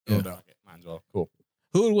Yeah. Okay, might as well. Cool.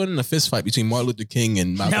 Who would win in a fist fight between Martin Luther King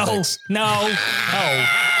and Malcolm X? No.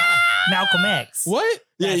 Malcolm X. What?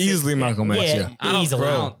 Yeah, easily Malcolm X. Yeah. Easily.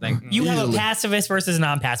 I don't think. You have a Easily. pacifist versus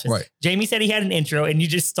non-pacifist. Right. Jamie said he had an intro, and you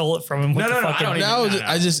just stole it from him. No, I don't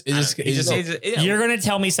You're going to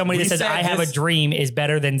tell me somebody that says I have a dream is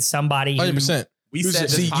better than somebody who... 100%. We said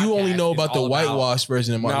See, this you only podcast know is about the all whitewashed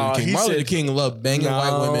version of Martin Luther King. he Martin said- Luther King loved banging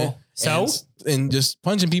white women. So? And just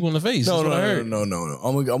punching people in the face. No. That's what I heard.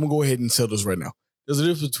 I'm gonna go ahead and sell this right now. There's a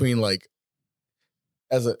difference between like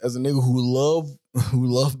as a nigga who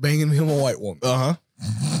love banging him a white woman.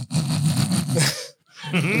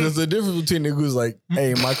 There's a difference between nigga who's like,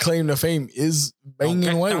 hey, my claim to fame is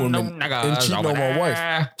banging white women and cheating on my wife.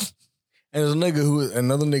 And there's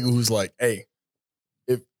another nigga who's like, hey,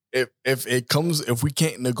 if we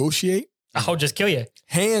can't negotiate, I'll just kill you.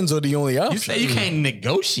 hands are the only option. You say you can't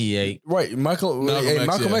negotiate. Right. Malcolm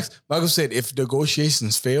X said, if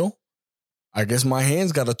negotiations fail, I guess my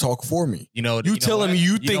hands got to talk for me. You telling me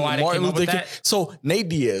you think Martin Luther King? So Nate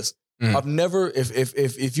Diaz, I've never,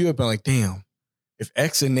 if you had been like, damn, if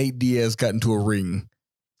X and Nate Diaz got into a ring,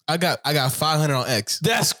 I got 500 on X.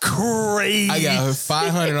 that's crazy. I got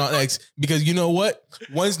 500 on X because you know what?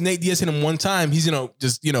 Once Nate Diaz hit him one time, he's gonna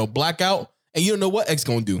just black out, and you don't know what X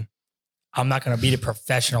gonna do. I'm not going to beat a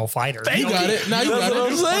professional fighter. You got it. Now you got it.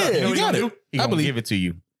 what I'm saying. You got it. He I gonna believe give it to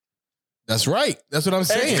you. That's right. That's what I'm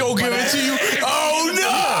saying. X gonna give it to you. Oh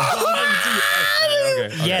no!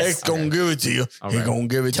 Yes. X gonna give it to you. He right. gonna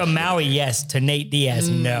give it To Maui, yes. To Nate Diaz,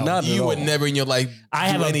 no. Not at You would all. never in your life. I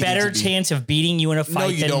have a better chance of beating you in a No,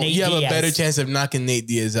 fight you than don't. Nate You have Diaz. a better chance of knocking Nate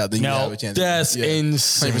Diaz out than you No. have a chance. That's Yeah.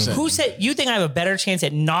 insane. 100%. Who said you think I have a better chance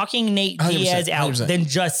at knocking Nate 100%, Diaz out 100%. than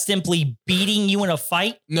just simply beating you in a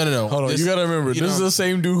fight? No. Hold on, This- you gotta remember, you this is know, the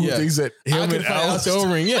same dude who yeah. thinks that I him can and fight Alex. Alistair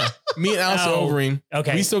Overeem. Yeah, me and Alistair Oh, Overeem.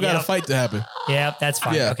 okay. We still got Yep. a fight to happen. Yeah, that's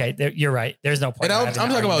fine. Yeah. Okay, you're right. There's no point. And in I'm having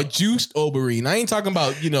talking that about argument. juiced Overeem. I ain't talking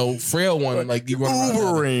about frail one like you run around.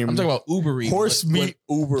 Ubereem. I'm talking about Ubereem. Horse meat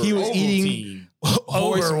Uber. He was eating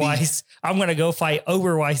horse meat. Oberweiss. I'm gonna go fight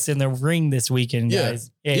Oberweiss in the ring this weekend, Yeah. guys.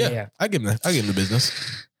 Yeah. I give him the business.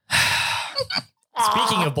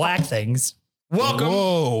 Speaking of black things, Welcome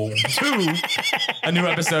Whoa. to a new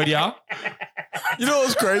episode, y'all. You know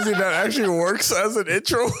what's crazy? That actually works as an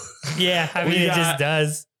intro. yeah, I mean We it got- just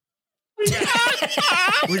does.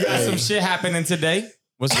 We got some shit happening today.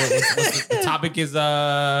 What's the topic is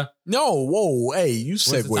No, whoa, hey, you the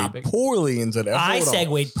segued topic? poorly into that. I Hold on.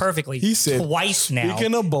 segued perfectly. He said, twice now.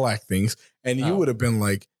 Speaking of black things, and you would have been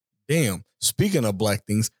like, damn, speaking of black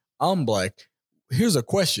things, I'm black. Here's a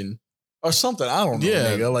question or something. I don't know,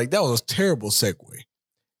 Yeah. nigga. Like, that was a terrible segue.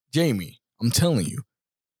 Jamie, I'm telling you.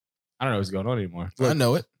 I don't know what's going on anymore. I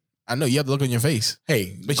know it. I know you have the look on your face.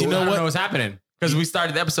 Hey, But you I know don't what? know what's happening because we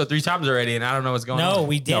started the episode 3 times already, and I don't know what's going on. No,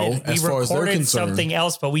 we didn't. as we far as they're recorded concerned. something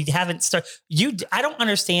else, but we haven't started. I don't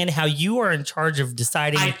understand how you are in charge of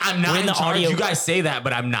deciding. I'm not when in the charge. audio. You guys say that,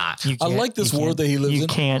 but I'm not. You I can't- like this you world can't- that he lives you in.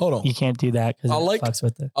 Can't. Hold on. You can't do that because I it like- fucks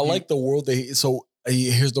with it. I like the world that he. So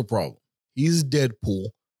here's the problem. He's Deadpool.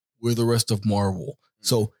 We're the rest of Marvel.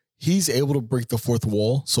 So he's able to break the fourth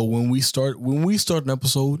wall. So when we start an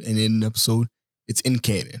episode and end an episode, it's in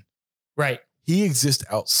canon. Right. He exists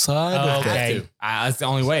outside Oh, of that. okay. That's the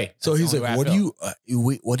only way. So That's he's the only like, way "What I are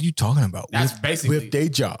you? What are you talking about? That's we basically. have day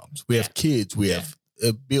jobs. We have kids. We have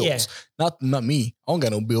bills. Yeah. Not me. I don't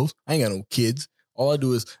got no bills. I ain't got no kids. All I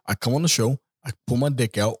do is I come on the show. I pull my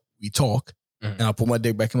dick out. We talk, Mhm. and I put my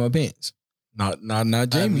dick back in my pants. Not I've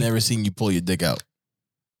Jamie. never seen you pull your dick out.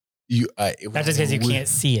 That's just because you can't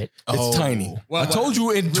see it. It's Oh. tiny. Well, I told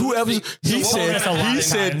you in 2 episodes. He So said that's a lot he of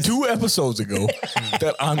said times. 2 episodes ago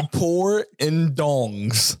that I'm poor in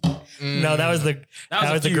dongs. No, that was the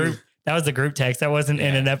a few. group. That was the group text. That wasn't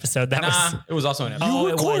in an episode. That was. It was also an episode. You Oh,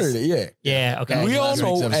 it recorded was. it, yeah. Yeah. Okay. We all last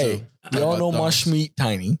know. week's episode. Hey, we all know my Dogs. schmeat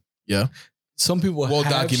tiny. Yeah. Some people Well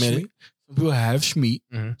have documented. schmeat. Some people have schmeat.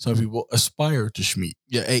 Mhm. Some people aspire to schmeat.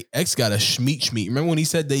 Yeah, hey, X got a schmeat. Remember when he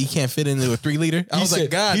said that he can't fit into a 3-liter? I was like,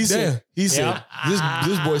 God he damn. said, he said, Yeah.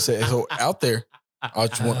 this boy said, so out there, I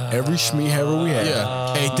just want every schmeat haver we have.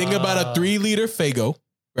 Yeah. Hey, think about a 3-liter Fago,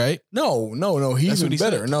 right? No. He's That's what even he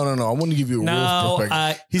better. said. No. I want to give you a real No.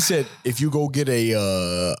 perspective. He said, if you go get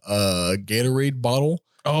a Gatorade bottle,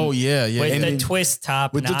 Oh, yeah. with And the then- twist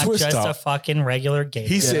top, with the not twist just top. a fucking regular game.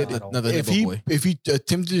 he said another if nipple boy. he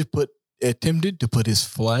attempted to put his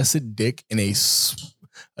flaccid dick in a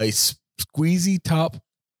squeezy top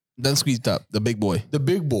Doesn't squeeze top. The big boy. The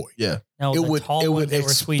big boy. Yeah. No, it would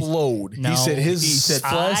explode. No, he said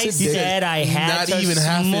I said I had to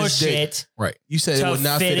smush it. Right. You said it would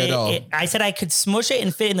not fit at all. I said I could smush it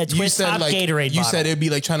and fit in the twist top Gatorade bottle. You said it'd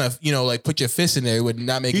be like trying to, like put your fist in there. It would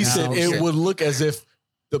not make. He said it would look as if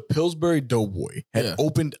the Pillsbury Doughboy had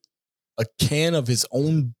opened a can of his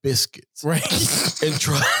own biscuits, right, and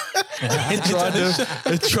tried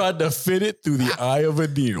to fit it through the eye of a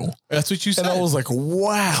needle. That's what you said. And I was like,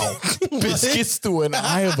 wow, biscuits through an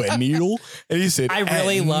eye of a needle. And he said, I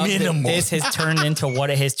really love that this has turned into what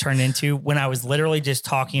it has turned into. When I was literally just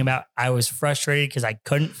talking about, I was frustrated because I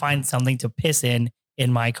couldn't find something to piss in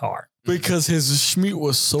my car. Because his schmeat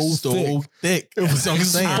was so thick. It was I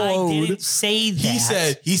didn't say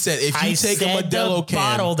that. He said if you take a Modelo can,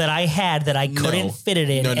 bottle that I had that I couldn't fit it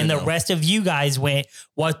in, and the rest of you guys went,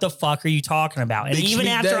 "What the fuck are you talking about?" And even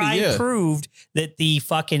after I proved that the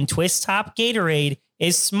fucking twist top Gatorade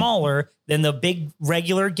is smaller than the big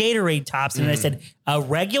regular Gatorade tops, and I said a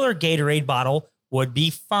regular Gatorade bottle would be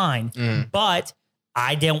fine, but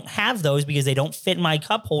I don't have those because they don't fit in my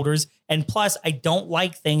cup holders. And plus, I don't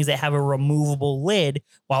like things that have a removable lid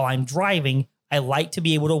while I'm driving. I like to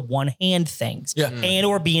be able to one-hand things and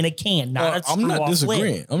or be in a can, not a screw-off lid. I'm not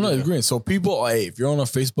disagreeing. I'm not agreeing. So people, hey, if you're on our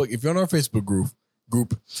Facebook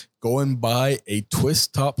group, go and buy a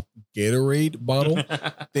twist top Gatorade bottle,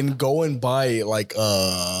 then go and buy like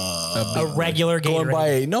a regular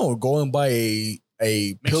Gatorade. Go and buy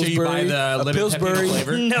a Pillsbury, sure you buy the Pillsbury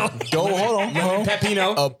flavor. No, hold on.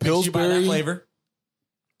 Pepino. A Pillsbury flavor.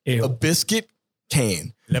 A biscuit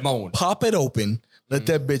can. Lemon. Pop it open. Let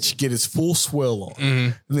that bitch get its full swell on,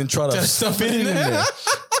 and then try to fit it in there.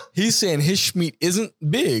 He's saying his schmeat isn't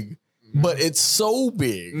big, but it's so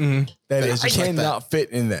big that it cannot fit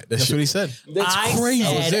in that. That's what he said. That's crazy.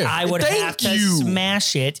 I would have to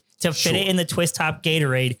smash it to fit it in the twist top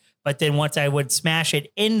Gatorade, but then once I would smash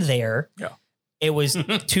it in there, it was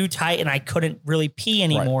too tight and I couldn't really pee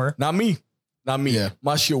anymore. Right. Not me. Yeah.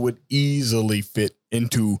 My shit would easily fit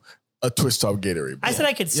into a twist top Gatorade. I said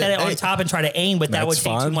I could set it on top and try to aim, but that would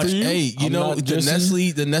take too much. Hey,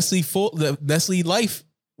 the Nestle Life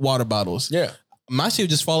water bottles. Yeah. My shit would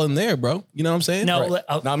just fall in there, bro. You know what I'm saying? No,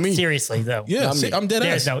 not me. Seriously though. Yeah, I'm dead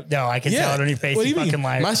ass. No, I can tell it on your face. What do you fucking mean?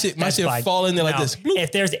 liar. My shit fall in there like this.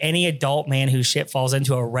 If there's any adult man whose shit falls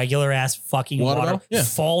into a regular ass fucking water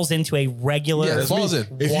falls into a regular falls in.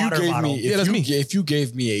 water bottle. If you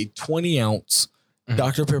gave me a 20-ounce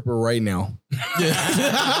Dr. Pepper right now,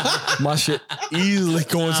 my shit easily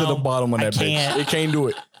going to the bottom of that bitch. It can't do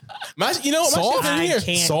it. My shit in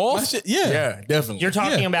here. Soft? Yeah, definitely. You're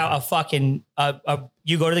talking about a fucking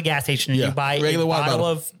you go to the gas station and you buy regular a bottle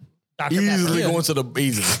of Dr. Easily Pepper. going to the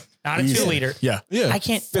Not a 2 liter. Yeah. I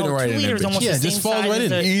can't fit it right 2 in liters there. almost the same just falls size right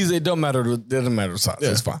in. Easy. It doesn't matter the size.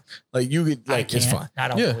 Yeah. It's fine. Like you could it's fine. I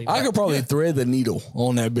don't believe that. I could probably thread the needle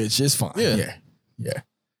on that bitch. It's fine. Yeah.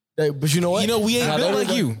 But you know what? We ain't built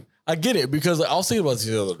like you. I get it because I was thinking about this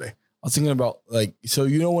the other day. I was thinking about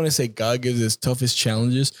when they say God gives his toughest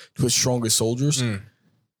challenges to his strongest soldiers.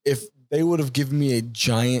 If they would have given me a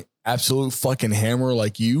giant absolute fucking hammer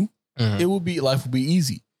like you, life would be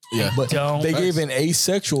easy. Yeah, but they gave an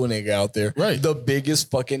asexual nigga out there the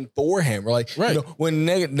biggest fucking Thor hammer. Like when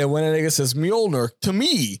a nigga says Mjolnir to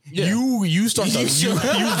me, you start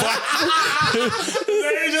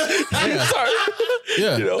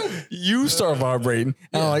you start vibrating.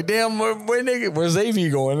 And I'm like, damn, where's Xavier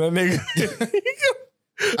going? That nigga.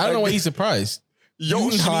 I don't know why he's surprised.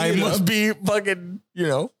 Jotunheim must be fucking,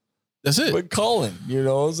 That's it. But Colin, you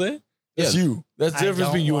know what I'm saying? That's you. That's the difference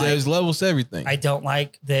between you and there's levels to everything. I don't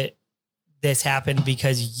like that this happened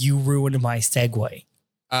because you ruined my segue.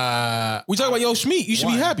 We talk about your schmeat. You should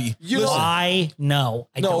be happy. Why? No.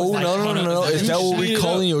 No. Is that what we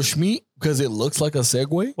calling your schmeat? Because it looks like a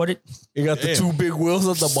Segway? It got the 2 big wheels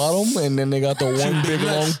at the bottom and then they got the 1 big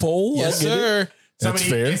long pole. Yes, sir. That's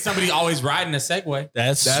fair. Somebody always riding a Segway.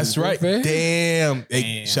 That's right. Fair. Damn.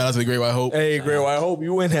 Hey, shout out to the Great White Hope. Hey, Great White Hope.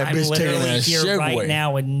 You win that I'm bitch taking literally that here Segway right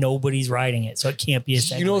now and nobody's riding it. So it can't be a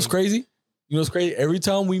Segway. You know what's crazy? Every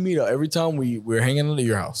time we meet up, every time we're hanging out at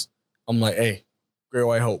your house, I'm like, hey, Great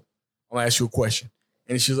White Hope, I'm going to ask you a question.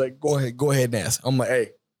 And she's like, go ahead and ask. I'm like,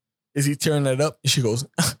 hey, is he tearing that up? And she goes,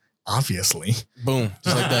 obviously. Boom.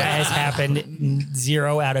 Just like that. That has happened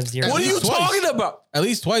 0 out of 0. What are you talking about? At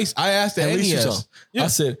least twice. I asked that.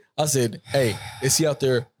 I said, hey, is he out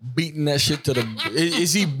there beating that shit to the?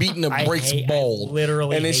 Is he beating the brakes bald?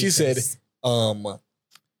 Literally. And then she said,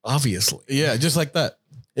 obviously. Yeah, just like that.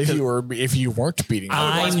 If you weren't beating,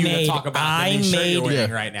 I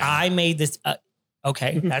right now. made this.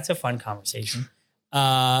 Okay, that's a fun conversation.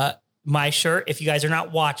 my shirt, if you guys are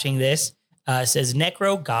not watching this, says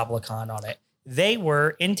Necro Goblicon on it. They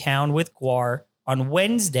were in town with Guar on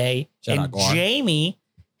Wednesday, and Jamie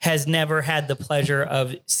has never had the pleasure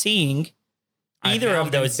of seeing either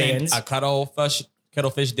of those bands. A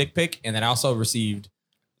cuttlefish dick pic, and then I also received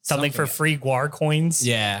something for free Guar coins.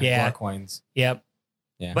 Yeah. Guar coins. Yep.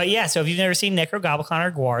 Yeah. But yeah, so if you've never seen Necro Goblicon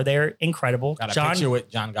or Guar, they're incredible. Got a picture with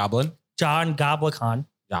John Goblicon. John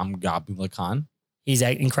Goblicon. He's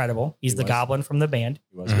incredible. He's the goblin from the band.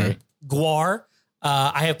 He was great. Guar.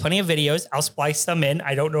 I have plenty of videos. I'll splice them in.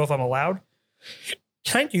 I don't know if I'm allowed.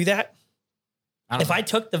 Can I do that? If I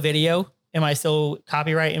took the video, am I still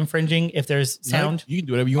copyright infringing if there's sound? You can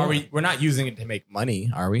do whatever you want. We're not using it to make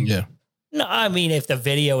money, are we? Yeah. No, I mean, if the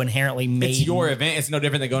video inherently made... It's your event. It's no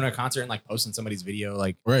different than going to a concert and like posting somebody's video,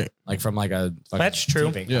 like from like a... That's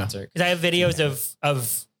true. Concert. Because I have videos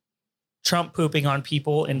of Trump pooping on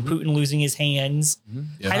people and Putin losing his hands.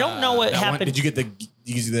 I don't know what happened. Did you get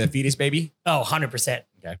the fetus baby? Oh, 100%.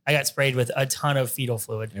 Okay. I got sprayed with a ton of fetal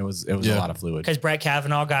fluid. It was a lot of fluid. Because Brett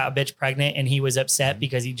Kavanaugh got a bitch pregnant and he was upset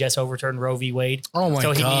because he just overturned Roe v. Wade. Oh my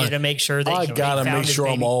God. So he needed to make sure that I gotta make sure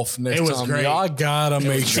I'm off next time. It was great. I gotta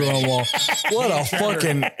make sure I'm off. What a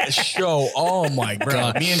fucking show. Oh my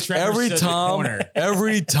God. Me and Trevor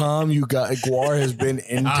every time you got Guar has been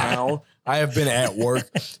in town, I have been at work.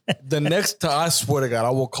 The next time, I swear to God,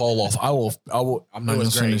 I will call off. I will. I'm not going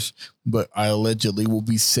to finish, but I allegedly will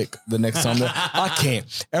be sick the next time. I can't.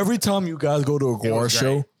 Every time you guys go to a Guar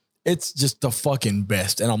show, it's just the fucking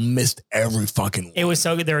best. And I missed every fucking one. It was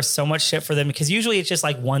so good. There was so much shit for them because usually it's just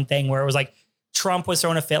like one thing where it was like Trump was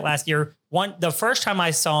throwing a fit last year. The first time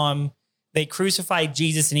I saw him, they crucified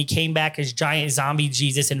Jesus and he came back as giant zombie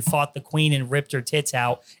Jesus and fought the queen and ripped her tits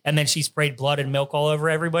out. And then she sprayed blood and milk all over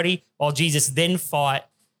everybody while Jesus then fought.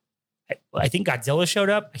 I think Godzilla showed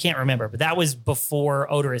up. I can't remember, but that was before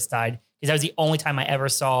Odorous died because that was the only time I ever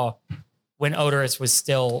saw when Odorous was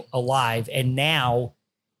still alive. And now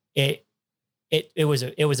it was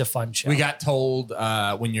a fun show. We got told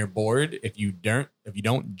when you're bored, if you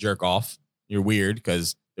don't jerk off, you're weird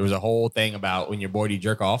because there was a whole thing about when you're bored, you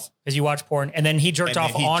jerk off. Because you watch porn. And then he jerked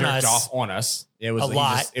off on us. It was a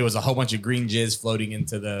lot. It was a whole bunch of green jizz floating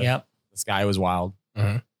into the sky. It was wild.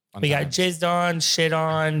 We got jizzed on, shit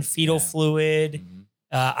on, fetal fluid.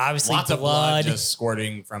 Obviously lots of blood just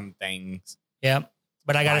squirting from things. Yep.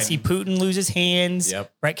 But I got to see Putin lose his hands.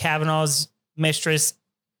 Yep. Brett Kavanaugh's mistress.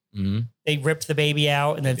 They ripped the baby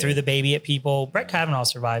out and then threw the baby at people. Brett Kavanaugh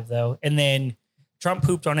survived though. And then Trump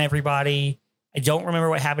pooped on everybody. I don't remember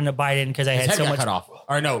what happened to Biden because I had so much cut off.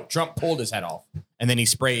 Or no, Trump pulled his head off and then he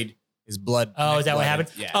sprayed his blood. Oh, is that what happened?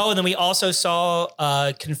 Yeah. Oh, and then we also saw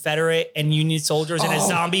Confederate and Union soldiers in a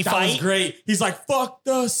zombie fight. That was great. He's like, "Fuck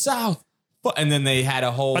the South," and then they had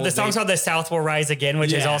a whole. But the song's called "The South Will Rise Again,"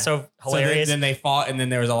 which is also hilarious. So then they fought, and then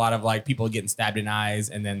there was a lot of like people getting stabbed in the eyes,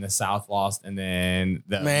 and then the South lost, and then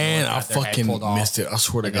I fucking missed it. I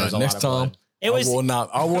swear to God, next time. I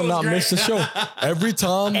will not miss the show every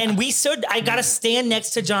time. And I got to stand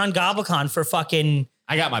next to John Goblicon for fucking.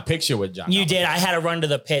 I got my picture with John. You did. I had to run to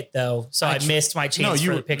the pit though. So I missed my chance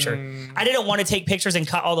for the picture. I didn't want to take pictures and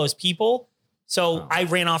cut all those people. So I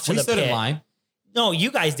ran off to the pit. In line. No,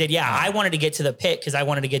 you guys did. Yeah. I wanted to get to the pit because I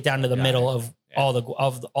wanted to get down to the middle of all the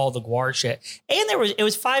Guar shit. And it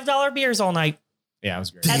was $5 beers all night. Yeah, it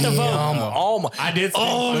was great. At the vote. I did.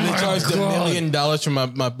 When they charged $1 million for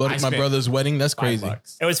my brother's wedding, that's crazy.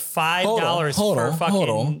 It was $5 for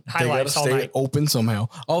fucking highlights all night. Open somehow.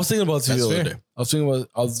 I was thinking about this the other day. I was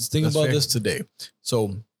thinking about this today.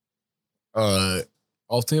 So, I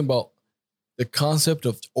was thinking about the concept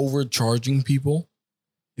of overcharging people.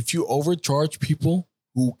 If you overcharge people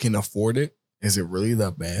who can afford it, is it really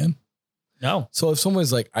that bad? No. So if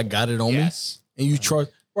someone's like, I got it on me, and you charge,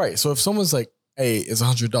 right. So if someone's like, hey, it's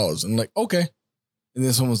 $100, and I'm like, okay. And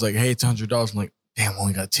then someone's like, hey, it's $100. I'm like, damn, I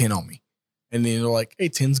only got 10 on me. And then they're like, hey,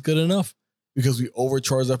 10's good enough because we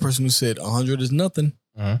overcharged that person who said 100 is nothing.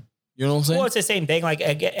 You know what I'm saying? Well, it's the same thing. Like,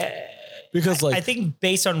 because I think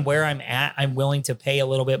based on where I'm at, I'm willing to pay a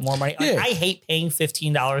little bit more money. Like, I hate paying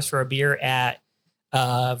 $15 for a beer at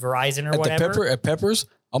Verizon or whatever. At Peppers,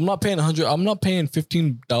 I'm not paying $100. I'm not paying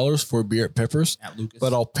 $15 for a beer at Peppers,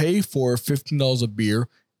 but I'll pay for $15 a beer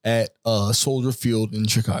at Soldier Field in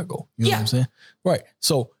Chicago. You know what I'm saying? Right.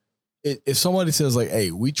 So if somebody says like, hey,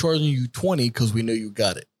 we charging you $20 because we know you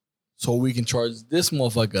got it. So we can charge this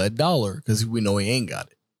motherfucker $1 because we know he ain't got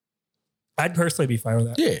it. I'd personally be fine with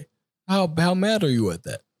that. Yeah. How mad are you at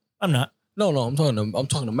that? I'm not. No, I'm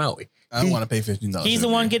talking to Maui. I don't want to pay $15. He's the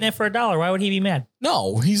one getting it for $1. Why would he be mad?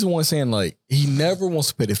 No, he's the one saying like he never wants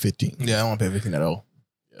to pay the $15. Yeah, I don't want to pay $15 at all.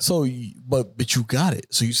 So, but you got it.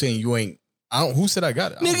 So you saying you ain't? Who said I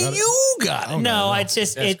got it? Nigga, you got it. No, it's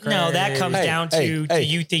just that comes down to do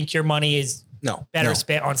you think your money is better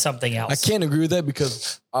spent on something else? I can't agree with that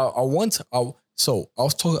because I was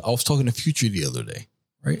talking to Future the other day,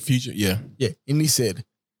 right? Future, yeah, and he said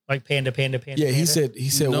like panda. Yeah, he said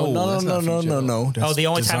no. Oh, the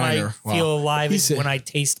only time I feel alive is when I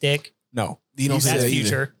taste dick. No, you don't say that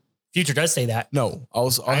Future. Either. Future does say that. No,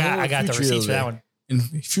 I got the receipts for that one. And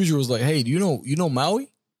Future was like, "Hey, do you know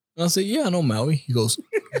Maui?" And I said, "Yeah, I know Maui." He goes,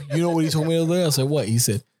 "You know what he told me the other day?" I said, "What?" He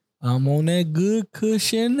said, "I'm on that good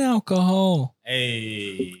cushion alcohol.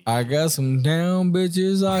 Hey, I got some down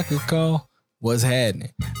bitches I could call. What's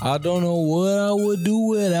happening? I don't know what I would do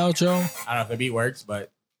without y'all." I don't know if the beat works,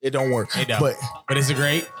 but it don't work. It don't. But it's a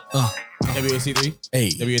great WAC3. Hey,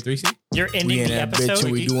 WA3C. You're ending the episode.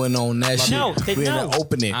 Bitch, we doing on that shit. No, we in the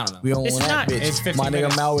opening. I don't know. We on that bitch. My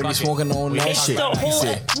nigga Maui be smoking on that shit. He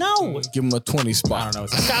said, no. Give him a 20 spot. I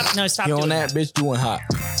don't know. Stop. You on that bitch doing hot.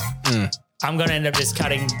 I'm gonna end up just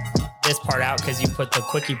cutting this part out because you put the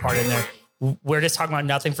quickie part in there. We're just talking about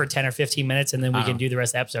nothing for 10 or 15 minutes, and then we can do the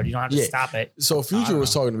rest of the episode. You don't have to stop it. So Future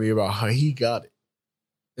was talking to me about how he got it,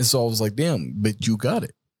 and so I was like, "Damn, but you got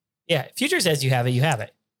it." Yeah, Future says you have it. You have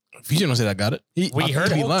it. Future don't say I got it. We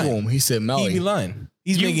heard him. He said, "Maui." He be lying.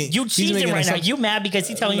 You cheating right now. You mad because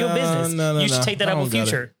he's telling you a business. You should take that up with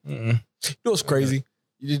Future. You know what's crazy?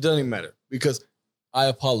 It doesn't even matter because I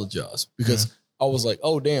apologize because I was like,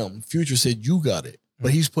 "Oh damn, Future said you got it,"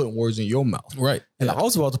 but he's putting words in your mouth, right? And I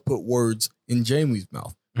was about to put words in Jamie's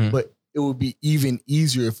mouth, but it would be even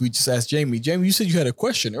easier if we just asked Jamie. Jamie, you said you had a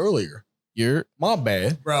question earlier. My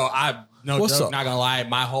bad, bro. What's joke, up? not gonna lie,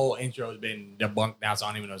 my whole intro has been debunked now, so I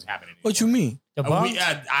don't even know what's happening anymore. What you mean?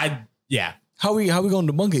 Debunked? Yeah. How we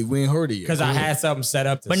gonna debunk it? We ain't heard it yet. Because I had something set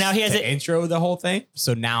up but now he has to intro the whole thing.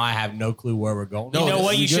 So now I have no clue where we're going. You know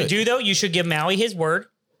what you should do though? You should give Maui his word.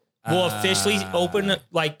 We'll officially open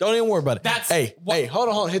don't even worry about it. That's hey, hold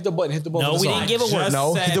on, hit the button. No, we didn't give a word.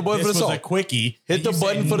 No, hit the button for the song. A quickie. Hit the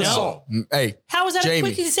button for the song. Hey, how is that a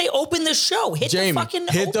quickie to say open the show? Hit the fucking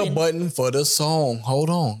hit the button for the song.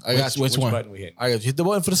 Hold on, I got you. Which one? Button we hit? I got you. Hit the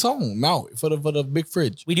button for the song. Maui for the big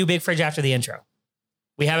fridge. We do big fridge after the intro.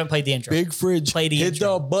 We haven't played the intro. Big fridge. Play the hit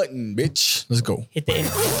intro. the button, bitch. Let's go. Hit the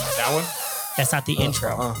intro. That one? That's not the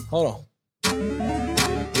intro. Hold on.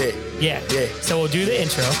 Yeah. So we'll do the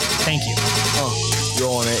intro. Thank you. You're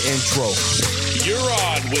on an intro. You're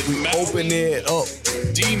on with Maui, open it up.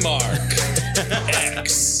 D-Mark,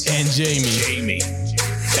 X, and Jamie.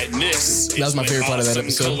 And this that was my favorite part of that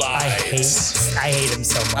episode. I hate him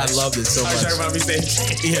so much. I loved it so much. Talking about me saying,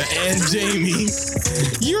 yeah, and Jamie.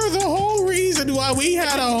 You're the whole reason why we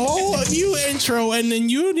had a whole new intro, and then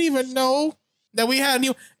you didn't even know that we had a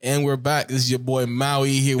new. And we're back. This is your boy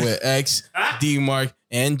Maui here with X, D-Mark,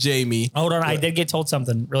 and Jamie. Hold on, I did get told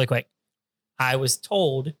something really quick. I was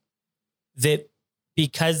told that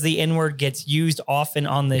because the N-word gets used often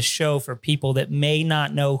on this show for people that may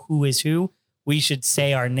not know who is who, we should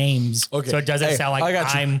say our names. Okay. So it doesn't sound like I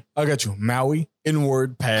got you. Maui,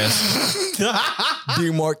 N-word pass.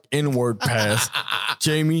 D-Mark, N-word pass.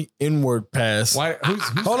 Jamie, N-word pass. Why?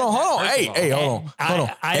 Hold on. Hey, hold on.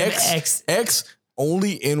 X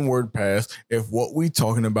only N-word pass if what we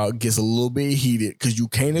talking about gets a little bit heated because you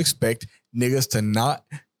can't expect niggas to not.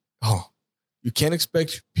 You can't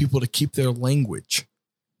expect people to keep their language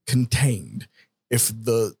contained if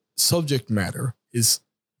the subject matter is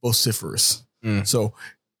vociferous. So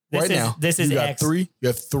you have three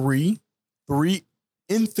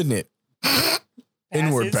infinite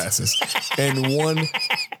N-word passes and one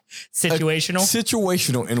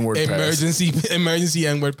situational N-word pass. Emergency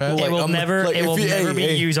N-word pass. It will never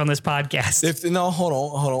be used on this podcast. Hold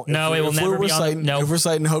on. No, it will never be on. If we're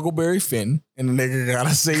citing Huckleberry Finn and the nigga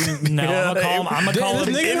gotta say no, I'm gonna call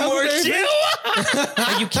him N-word Jim.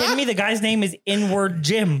 Are you kidding me? The guy's name is N-word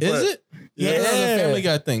Jim. Is it? Yeah, that's a Family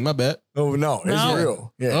Guy thing. My bad. Oh no, it's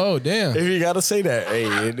real. Yeah. Oh damn. If you gotta say that, hey,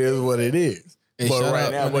 it is what it is. Hey, but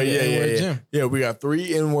right now, yeah, we got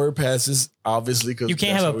 3 N-word passes, obviously. Because you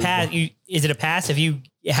can't have a pass. Is it a pass if you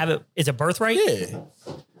have it? Is a birthright? Yeah.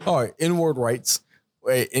 All right, N-word rights.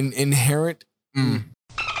 Wait, inherent.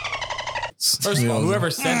 First of all, whoever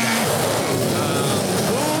said that.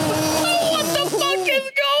 What the fuck is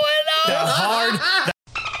going on? The hard.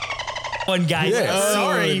 One guy.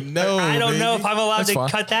 Sorry. No, I don't know if I'm allowed to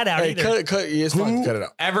cut that out either. Cut. Yeah, it's fine. Cut it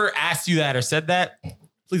out. Ever asked you that or said that?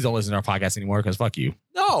 Please don't listen to our podcast anymore because fuck you.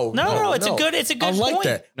 No. It's a good I like point.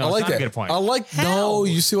 that. No, I like it's not that. a good point. I like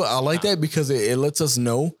you see what I like that because it lets us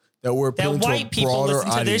know that we're appealing that white to a people broader listen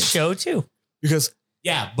to audience. this show too. Because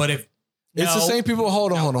yeah, but if It's the same people.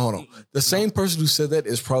 Hold on. The same person who said that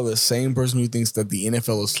is probably the same person who thinks that the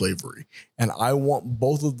NFL is slavery. And I want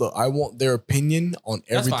I want their opinion on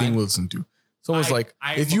everything we listen to. So it's like,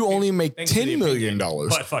 if you only make $10 million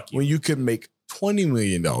when you could make $20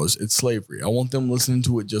 million, it's slavery. I want them listening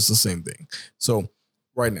to it just the same thing. So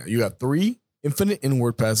right now you got 3 infinite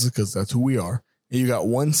N-word passes because that's who we are. And you got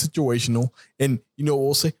 1 situational. And you know what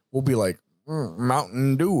we'll say? We'll be like,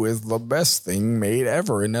 Mountain Dew is the best thing made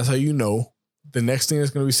ever. And that's how you know the next thing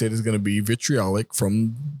that's going to be said is going to be vitriolic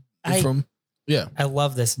from. Yeah. I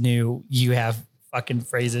love this new, you have fucking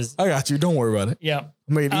phrases. I got you. Don't worry about it. Yeah.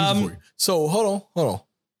 I made it easy for you. So hold on.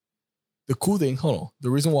 The cool thing, the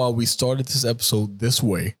reason why we started this episode this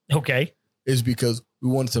way. Okay. Is because we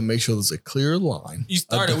wanted to make sure there's a clear line. We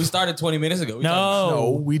started 20 minutes ago.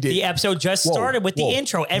 No, we did. The episode just started with the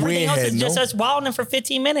intro. Everything else is just us wilding for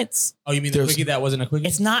 15 minutes. Oh, you mean the quickie that wasn't a quickie?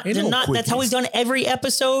 It's not. That's how we've done every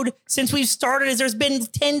episode since we've started. Is there's been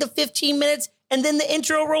 10 to 15 minutes, and then the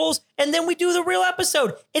intro rolls, and then we do the real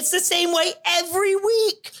episode. It's the same way every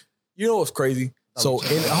week. You know what's crazy? So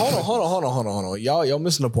hold on. Y'all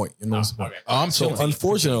missing the point. You know what's the point? So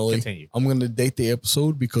unfortunately, I'm gonna date the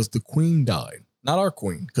episode because the queen died. Not our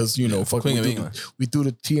queen, because fuck Queen of England. We threw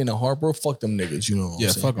the tea in the harbor. Fuck them niggas. You know what I'm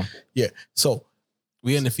saying? Fuck them. Yeah. So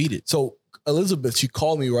we undefeated. So Elizabeth, she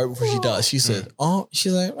called me right before she died. She said,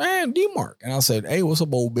 she's like, man, D-Mark. And I said, hey, what's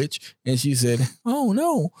up, old bitch? And she said, oh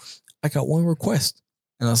no, I got one request.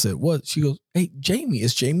 And I said, what? She goes, hey, Jamie,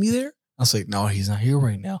 is Jamie there? I said, no, he's not here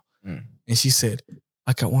right now. And she said,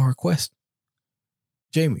 I got one request.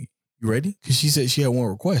 Jamie, you ready? Because she said she had one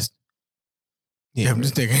request. Yeah, I'm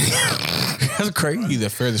just thinking. That's crazy. You're the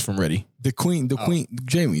furthest from ready. The queen,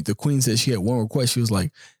 Jamie, the queen said she had one request. She was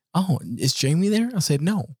like, oh, is Jamie there? I said,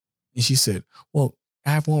 no. And she said, well, I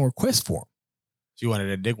have one request for him. She wanted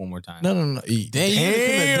to dig one more time. No.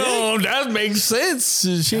 Damn, that makes sense.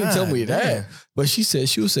 She didn't tell me that. But she said,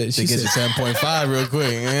 she said 7.5 real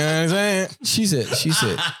quick. You know what I'm saying? She said,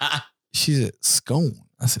 scone.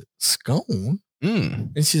 I said, scone?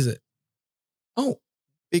 And she said, oh,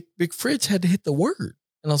 Big Fridge had to hit the word.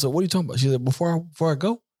 And I said, what are you talking about? She said, before I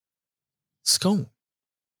go, scone.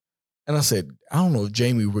 And I said, I don't know if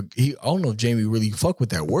Jamie really fuck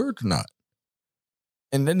with that word or not.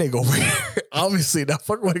 And then they go over here, obviously not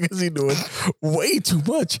fuck with it because he's doing way too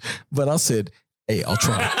much. But I said, hey, I'll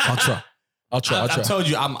try. I told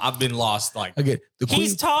you I've been lost. Like I get it.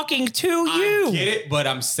 He's talking to you. I get it, but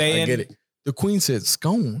I'm saying I get it. The queen said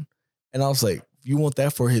scone. And I was like, you want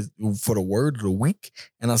that for the word of the week?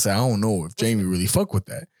 And I said, I don't know if Jamie really fuck with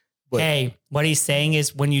that. But hey, what he's saying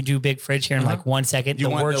is when you do Big Fridge here in like 1 second, the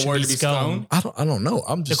word should be scone. I don't know.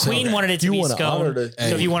 I'm just the queen wanted it to be scone. So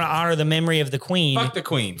if you want to honor the memory of the queen, fuck the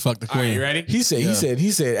queen. Right, you ready? He said,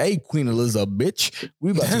 hey, Queen Elizabeth, bitch,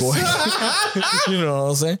 we about to go ahead. You know what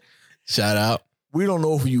I'm saying? Shout out. We don't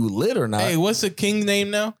know if you lit or not. Hey, what's the king name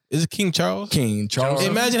now? Is it King Charles? King Charles.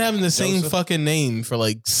 Imagine having the same fucking name for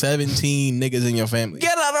like 17 niggas in your family.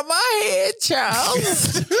 Get out of my head,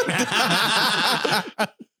 Charles.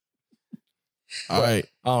 All right.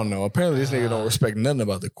 I don't know. Apparently, this nigga don't respect nothing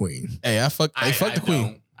about the queen. Hey, fuck the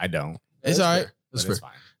queen. I don't. It's all right. That's fair.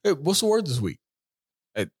 Fine. Hey, what's the word this week?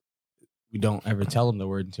 We don't ever tell them the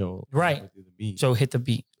word until right. The beat. So hit the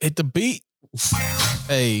beat. Hit the beat.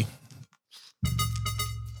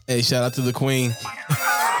 Hey, shout out to the queen.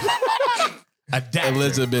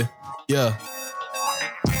 Elizabeth. Yeah.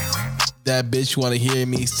 That bitch want to hear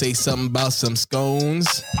me say something about some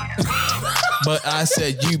scones. But I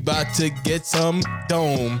said, you about to get some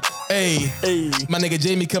dome. Hey, my nigga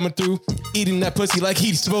Jamie coming through, eating that pussy like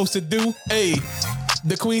he's supposed to do. Hey,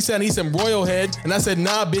 the queen said I need some royal head. And I said,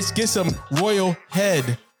 nah, bitch, get some royal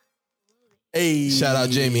head. Hey, shout out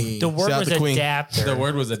Jamie. The word was adapter. The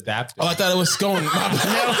word was adapter. Oh, I thought it was scone.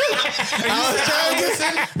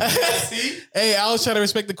 Hey, I was trying to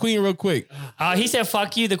respect the queen real quick. He said,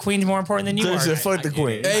 fuck you. The queen's more important than you are. He said, fuck the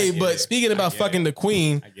queen. Hey, but speaking about fucking the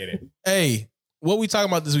queen. I get it. Hey, what we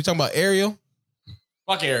talking about this? We talking about Ariel?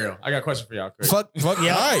 Fuck Ariel. I got a question for y'all. Chris. Fuck.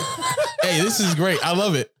 Yeah. All right. Hey, this is great. I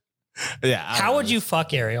love it. Yeah. How would you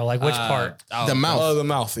fuck Ariel? Like which part? The mouth. Oh, the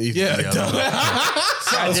mouth. Yeah.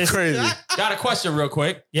 That's crazy. Got a question real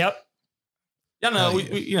quick. Yep. Y'all know,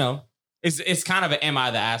 we it's kind of an am I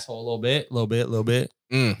the asshole a little bit.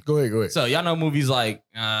 Go ahead. So y'all know movies like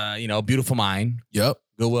Beautiful Mind. Yep.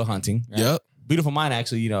 Good Will Hunting. Right? Yep. Beautiful Mind,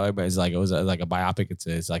 actually, everybody's like, it was like a biopic.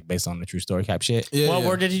 It's like based on the true story type shit. Yeah, what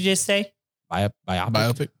word did you just say?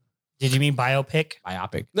 Biopic. Did you mean biopic?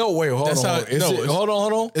 Biopic. No, wait, hold on.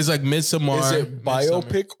 Hold on. It's like Midsommar. Is it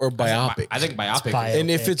biopic or biopic? I think biopic. And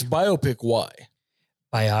if it's biopic, why?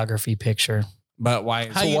 Biography picture. But why?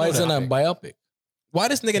 Why isn't that biopic? Why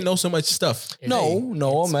does nigga know so much stuff? No,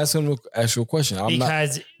 I'm asking him an actual question.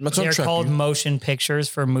 Because they're called motion pictures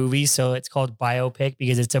for movies, so it's called biopic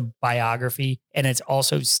because it's a biography, and it's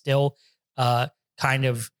also still kind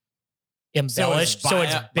of embellished. So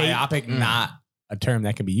it's biopic, not a term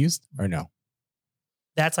that can be used, or no?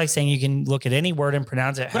 That's like saying you can look at any word and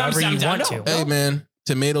pronounce it however you want to. Hey man,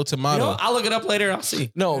 tomato. I'll look it up later. I'll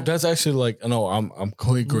see. No, that's actually like no. I'm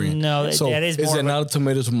completely agreeing. No, that is. Is it not a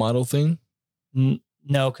tomato thing?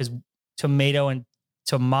 No, because tomato and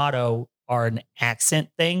tomato are an accent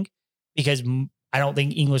thing. Because I don't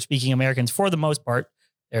think English speaking Americans, for the most part,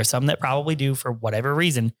 there are some that probably do for whatever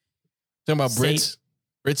reason. Talking about Brits.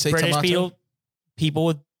 Brits say British tomato. People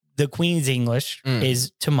with the Queen's English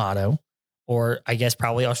is tomato, or I guess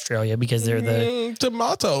probably Australia because they're the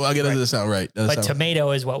tomato. I get that sound right. But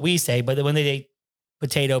tomato is what we say. But when they say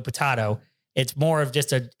potato, it's more of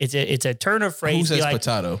just it's a turn of phrase. Who says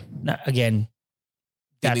potato? Again,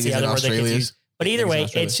 that's the other word that gets used. But either way,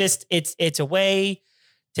 it's just it's a way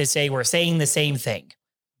to say we're saying the same thing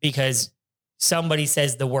because somebody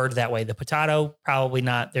says the word that way. The potato, probably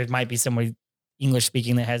not. There might be somebody English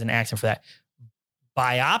speaking that has an accent for that.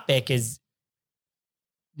 Biopic is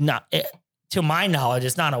not, to my knowledge,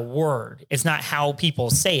 it's not a word. It's not how people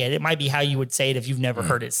say it. It might be how you would say it if you've never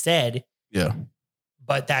heard it said. Yeah.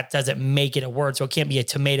 But that doesn't make it a word. So it can't be a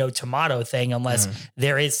tomato thing unless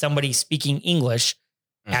there is somebody speaking English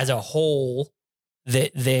as a whole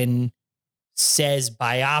that then says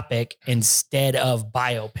biopic instead of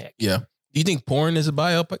biopic. Yeah. Do you think porn is a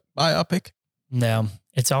biopic? No,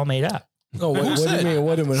 it's all made up. No, what do you mean?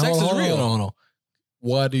 What do you mean? Sex is real. No.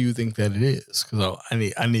 Why do you think that it is? Because I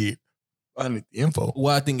need the info.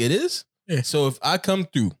 Well, I think it is. Yeah. So if I come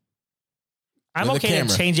through, I'm okay to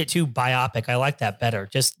change it to biopic. I like that better.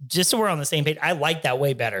 Just so we're on the same page. I like that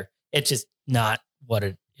way better. It's just not what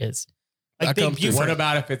it is. Like what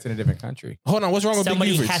about if it's in a different country? Hold on, what's wrong with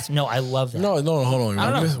somebody has to know? I love that. No, hold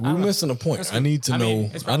on. We're missing the point. I need to know.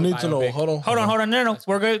 I need to know. Hold on. No.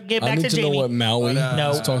 We're gonna get back to Jamie. I need to know what Maui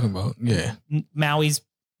is talking about. Yeah, Maui's.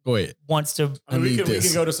 Go ahead. Wants to. We can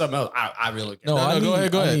go to something else. I really can't. No,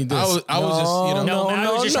 go ahead. I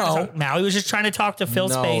was just, Maui was just trying to talk to Phil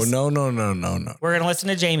Space. No. We're gonna listen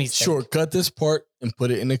to Jamie's. Sure, cut this part and put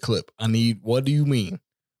it in the clip. What do you mean?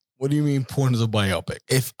 What do you mean porn is a biopic?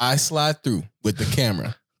 If I slide through with the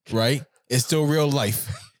camera, right, it's still real life.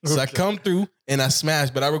 So I come through and I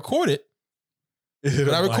smash, but I record it.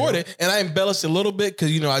 And I embellish a little bit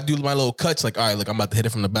because, I do my little cuts like, all right, look, I'm about to hit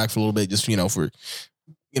it from the back for a little bit just, for,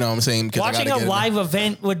 what I'm saying? Watching a live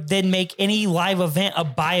event would then make any live event a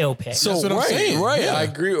biopic. So that's what I'm saying. Right. Yeah. I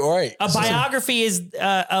agree. All right. A biography is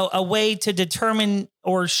a way to determine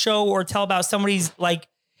or show or tell about somebody's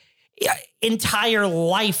entire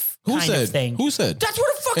life of thing. Who said? That's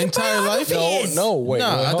what a fucking entire life is. No, wait.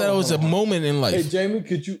 I thought it was a moment in life. Hey, Jamie,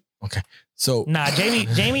 could you? Okay. So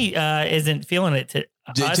Jamie isn't feeling it to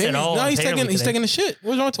us at all. No, he's taking the shit.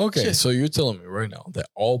 What's wrong with okay, shit? So you're telling me right now that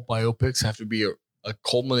all biopics have to be a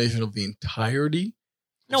culmination of the entirety?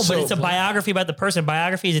 No, but it's a biography about the person.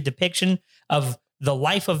 Biography is a depiction of the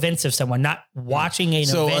life events of someone, not watching an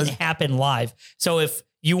event happen live. So if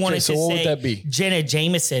you wanted to say, what would that be? Jenna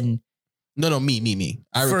Jameson. No, me.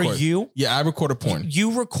 For you? Yeah, I record a porn.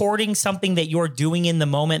 You recording something that you're doing in the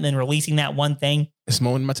moment and then releasing that one thing? It's a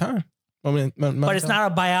moment in my time. But it's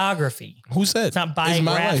not a biography. Who said? It's not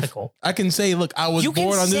biographical. I can say, look, I was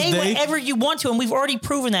born on this day. You can say whatever you want to, and we've already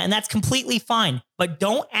proven that, and that's completely fine. But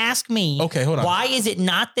don't ask me, okay, hold on. Why is it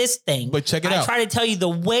not this thing? But check it out. I try to tell you the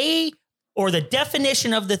way or the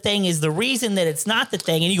definition of the thing is the reason that it's not the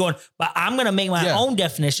thing. And you're going, but I'm going to make my own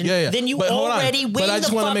definition. Yeah. Then you already win the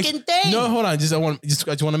fucking thing. No, hold on. I just want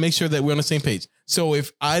to make sure that we're on the same page. So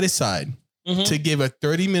if I decide to give a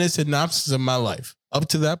 30-minute synopsis of my life up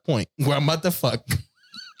to that point where I'm about to fuck,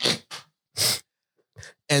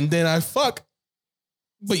 and then I fuck,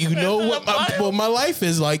 but you know what my life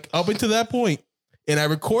is like up until that point, and I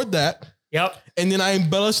record that. Yep. And then I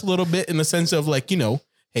embellish a little bit in the sense of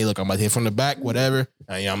hey, look, I'm about to hit from the back, whatever.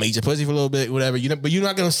 I'm gonna eat your pussy for a little bit, whatever. But you're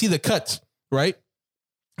not gonna see the cuts, right?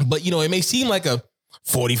 But it may seem like a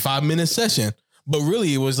 45-minute session, but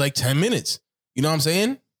really it was like 10 minutes. You know what I'm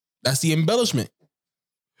saying? That's the embellishment.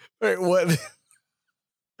 Wait, what?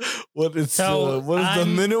 What is the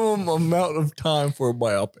minimum amount of time for a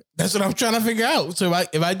biopic? That's what I'm trying to figure out. So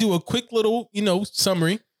if I do a quick little,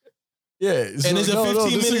 summary. Yeah. And it's a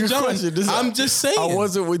 15-minute John. I'm just saying. I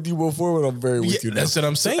wasn't with you before, but I'm very with you now. That's what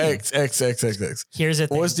I'm saying. X. Here's the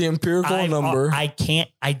thing. What's the empirical number?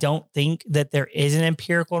 I don't think that there is an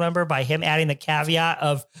empirical number by him adding the caveat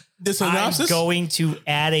of the synopsis? I'm going to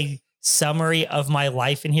add a summary of my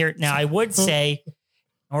life in here. Now, I would say, in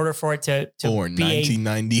order for it to or be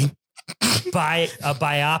 1990 a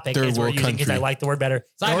biopic, Third is what we're world using because I country. like the word better.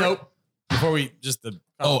 Side note, before we just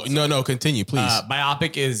no, continue, please.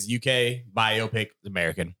 biopic is UK, biopic is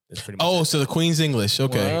American. That's pretty much it. So the Queen's English.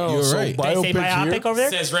 Okay, Wow, you're so right. They say biopic over there?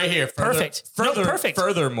 It says right here. Perfect. No, perfect.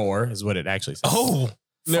 Furthermore is what it actually says.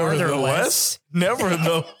 Nevertheless.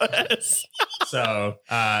 Nevertheless. So,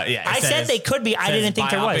 yeah. I said they could be. I didn't think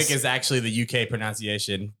there was. Biopic is actually the UK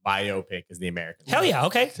pronunciation. Biopic is the American. Hell yeah.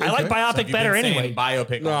 Okay. I like So biopic you've better been saying anyway.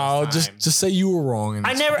 Biopic. No, all this time. just say you were wrong. And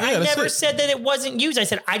I never said that it wasn't used. I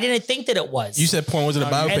said I didn't think that it was. You said porn wasn't a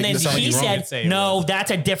biopic. and then That's not he you wrong. said, "No,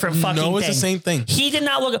 that's a different fucking thing." No, it's the same thing. He did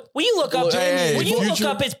not look up. Will you look up? Look, hey, will you look future-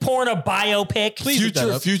 up his porn a biopic? Please look that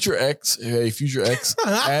up. Future X. Hey, Future X.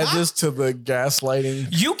 Add this to the gaslighting.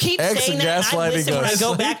 You keep X saying and that. And I gaslighting listen when I us.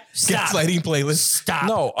 go back. Stop. Gaslighting playlist. Stop.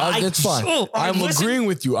 No, it's fine. I'm agreeing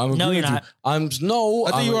with you. I'm agreeing you're with you. not. I'm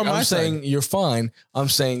thought you were on my I'm saying side. you're fine. I'm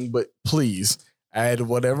saying, but please add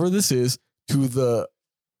whatever this is to the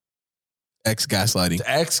X gaslighting.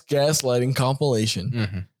 X gaslighting compilation.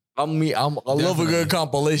 Mm-hmm. I love a good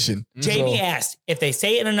compilation. Jamie So- asked if they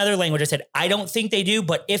say it in another language. I said, I don't think they do,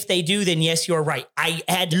 but if they do, then yes, you're right. I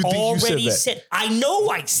had You think you said already that? said, I know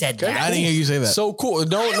I said Okay. that. I didn't hear you say that. So cool. I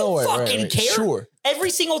don't fucking care. Sure.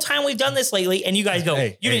 Every single time we've done this lately, and you guys go,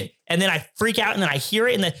 Hey, you didn't, and then I freak out, and then I hear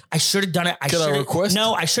it, and then I should have done it. Can I request?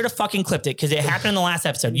 No, I should have fucking clipped it because it happened in the last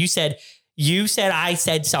episode. You said I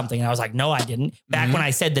said something, and I was like, no, I didn't. Back when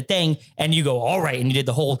I said the thing, and you go, all right, and you did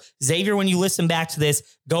the whole Xavier. When you listen back to this,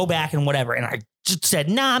 go back and whatever, and I just said,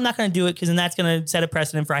 nah, I'm not going to do it because then that's going to set a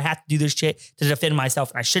precedent for I have to do this shit to defend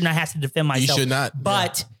myself, and I should not have to defend myself. You should not.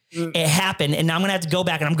 But it happened, and now I'm going to have to go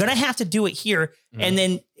back, and I'm going to have to do it here. And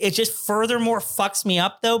then it just furthermore fucks me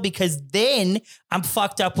up, though, because then I'm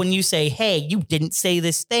fucked up when you say, hey, you didn't say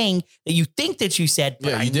this thing that you think that you said, but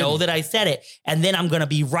Yeah, I you know didn't. that I said it. And then I'm going to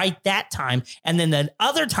be right that time. And then the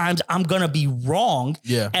other times I'm going to be wrong.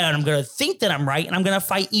 Yeah. And I'm going to think that I'm right. And I'm going to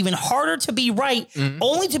fight even harder to be right,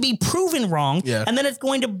 only to be proven wrong. Yeah. And then it's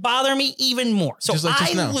going to bother me even more. So Just like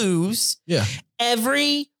just I now. lose Yeah.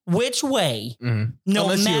 every which way, no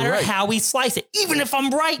Unless you're matter right. how we slice it. Even if I'm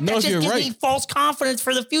right, No, that if just you're gives right. me false confidence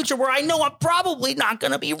for the future where I know I'm probably not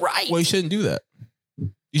going to be right. Well, you shouldn't do that.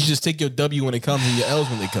 You should just take your W when it comes and your L's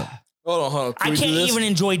when they come. Hold on. Can I we do can't this? even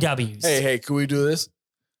enjoy W's. Hey, can we do this?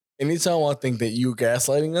 Anytime I think that you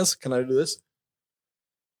gaslighting us, can I do this?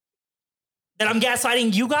 That I'm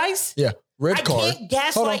gaslighting you guys? Yeah. Red I card. can't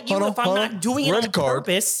gaslight you if I'm not doing it Red on card.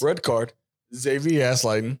 purpose. Red card. Xavier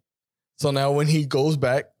gaslighting. So now when he goes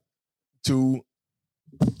back to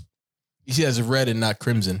You see, that's red and not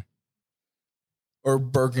crimson. or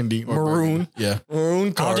burgundy, Or maroon, burgundy. Yeah.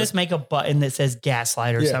 maroon card. I'll just make a button that says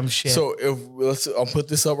gaslight or some shit. So I'll put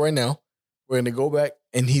this up right now. We're gonna go back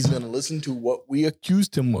and he's gonna listen to what we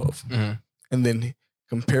accused him of, Mhm. and then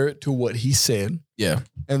compare it to what he said, Yeah.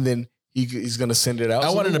 and then he's gonna send it out. I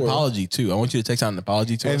to want the an world. apology too. I want you to text out an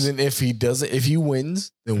apology to And us. then if he doesn't, if he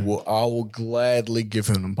wins, then I will gladly give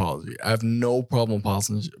him an apology. I have no problem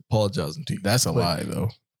apologizing to you. That's a But- lie,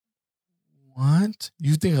 though. What?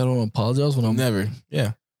 You think I don't apologize when I'm Never.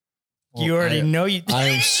 Yeah. you already know you. I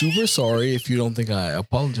am super sorry if you don't think I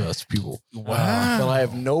apologize to people. Wow. But I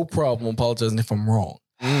have no problem apologizing if I'm wrong.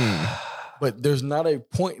 But there's not a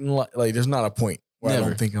point in like there's not a point where I Never.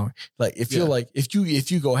 don't think I'm like if you're like if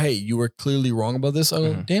you go, hey, you were clearly wrong about this, I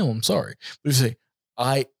go, damn, I'm sorry. But if you say,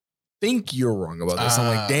 I think you're wrong about this,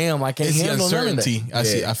 I'm like, damn, I can't It's the handle none of that. uncertainty. I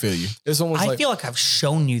see. I feel you. It's almost I like feel like I've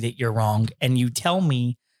shown you that you're wrong, and you tell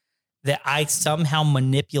me that I somehow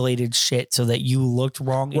manipulated shit so that you looked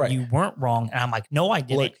wrong and Right. you weren't wrong. And I'm like, no, I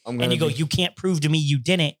didn't. Look, I'm And gonna you go, be- you can't prove to me you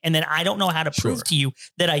didn't. And then I don't know how to prove Sure. to you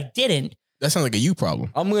that I didn't. That sounds like a you problem.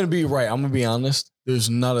 I'm gonna be right. I'm gonna be honest. There's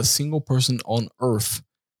not a single person on earth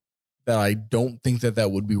that I don't think that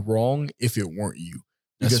would be wrong if it weren't you.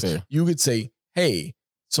 That's Because fair. you could say, hey,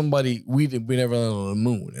 somebody, we never landed on the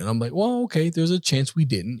moon. And I'm like, well, okay, there's a chance we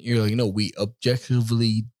didn't. You're like, no, we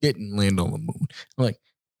objectively didn't land on the moon. I'm like,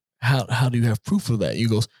 how do you have proof of that? You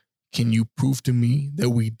goes, can you prove to me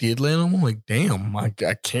that we did land on the moon? I'm like, damn,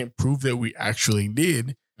 I can't prove that we actually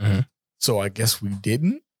did. Mhm. So I guess we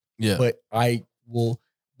didn't. Yeah.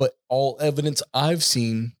 But all evidence I've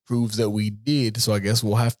seen proves that we did. So I guess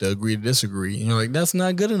we'll have to agree to disagree. And you're like, that's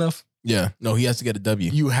not good enough. Yeah. No, he has to get a W.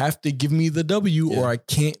 You have to give me the W Yeah. or I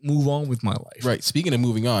can't move on with my life. Right. Speaking of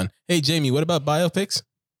moving on. Hey, Jamie, what about biopics?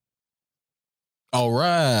 All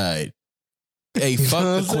right. Hey,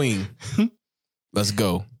 fuck the queen. Let's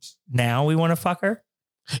go. Now we want to fuck her?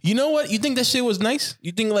 You know what? You think that shit was nice?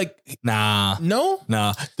 You think like Nah. no?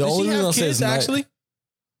 The Did only she thing have I'll say kids is not, actually?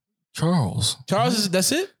 Charles.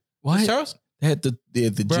 That's it? What? Charles? They had the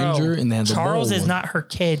ginger and they had the Charles bald is one. not her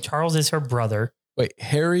kid. Charles is her brother. Wait,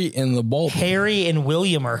 Harry and the bald Harry and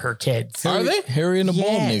William are her kids. Are they? Harry and the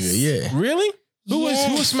bald nigga, yeah. Really? Who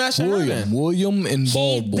was smashing her then? William and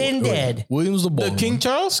bald boy. He'd been dead. William's the bald King one.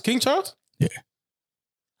 Charles? King Charles? Yeah.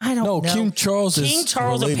 I don't know. King Charles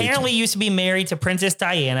apparently used to be married to Princess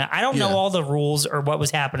Diana. I don't know all the rules or what was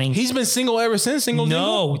happening. He's been single ever since.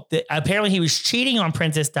 Apparently he was cheating on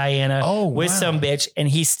Princess Diana with some bitch, and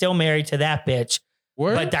he's still married to that bitch.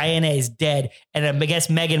 Word? But Diana is dead. And I guess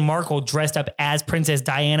Meghan Markle dressed up as Princess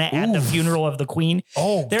Diana at the funeral of the Queen.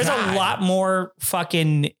 There's a lot more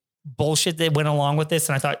fucking bullshit that went along with this.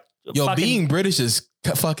 And I thought, being British is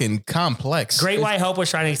fucking complex. Great White Hope was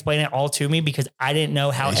trying to explain it all to me because I didn't know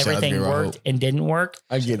how everything worked and didn't work.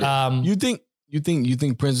 I get it. You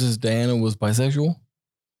think Princess Diana was bisexual?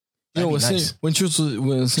 You know, when she's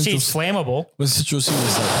flammable. When Central C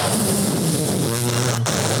was like,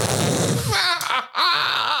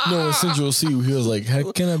 when Central C, he was like,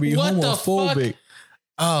 how can I be homophobic?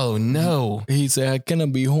 Oh no. He said, how can I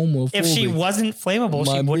be homophobic? If she wasn't flammable,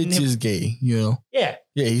 my she wouldn't bitch is gay, you know? Yeah.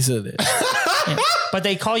 Yeah, he said that. Yeah. But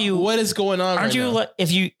they call you. What is going on? Aren't you? Now?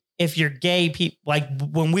 If you're gay, like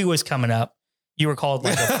when we was coming up, you were called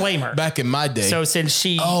like a flamer back in my day. So since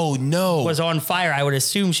she was on fire, I would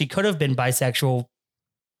assume she could have been bisexual,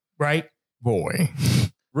 right? Boy,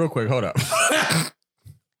 real quick, hold up.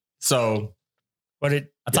 So, I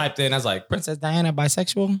typed in. I was like, Princess Diana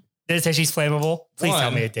bisexual. Did it say she's flammable? Please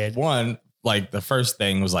tell me it did. Like the first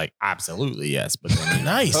thing was like, absolutely yes, but then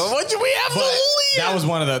nice. What do we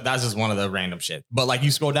absolutely? That's just one of the random shit. But like you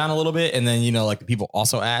scroll down a little bit, and then like the people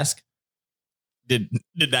also ask, did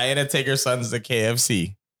Diana take her sons to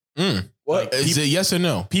KFC? What is it? Yes or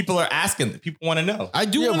no? People are asking. People want to know. I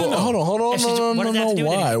do want to know. Hold on. No.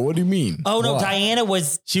 Why? What do you mean? Oh no, Diana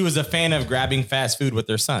was. She was a fan of grabbing fast food with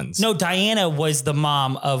their sons. No, Diana was the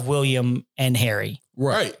mom of William and Harry.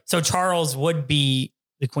 Right. So Charles would be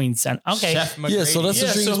the Queen's son. Okay. Yeah. So that's the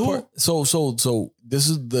strangest part. So this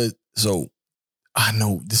is I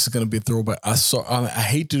know this is gonna be a throwback. I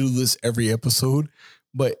hate to do this every episode,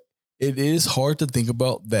 but it is hard to think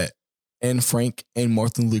about that Anne Frank and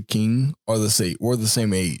Martin Luther King were the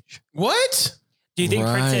same age. What? Do you think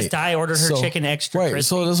Princess Di ordered her chicken extra crispy?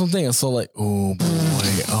 So that's what I'm thinking. So like, oh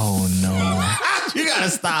boy, oh no. You gotta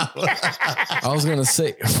stop. I was gonna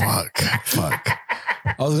say, fuck.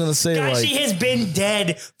 I was gonna say, guys, she has been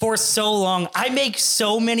dead for so long. I make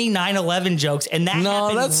so many 9/11 jokes, and that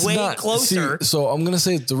happened way closer. See, so I'm gonna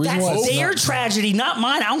say the reason why that's their tragedy, not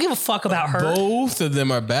mine. I don't give a fuck about her. Both of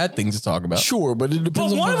them are bad things to talk about. Sure, but it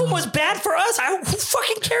depends. But one of them was bad for us. Who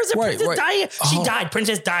fucking cares if Princess died? She died.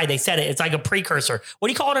 Princess died. They said it. It's like a precursor. What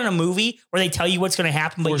do you call it in a movie where they tell you what's going to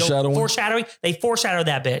happen? Foreshadowing. They foreshadowed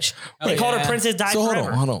that bitch. They called her Princess Died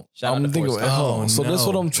forever. Hold on. I'm thinking. Hold on. So that's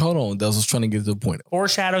what I'm trying to. That's what I was trying to get to the point.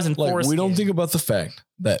 Foreshadows and like we don't think about the fact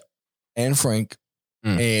that Anne Frank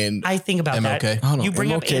and I think about MLK. that. Hold on, you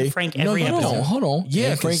bring MLK, up Anne Frank every episode. Hold on.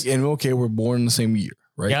 Yeah, Anne Frank and MLK were born in the same year,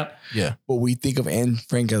 right? Yep. Yeah. But we think of Anne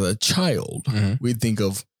Frank as a child. We think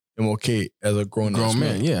of MLK as a grown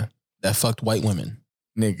man. Yeah. That fucked white women.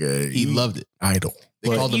 Nigga. He loved it. Idol.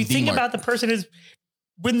 They called him you think about the person is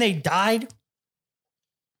when they died.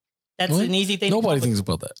 That's an easy thing. Nobody thinks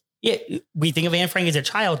about that. Yeah, we think of Anne Frank as a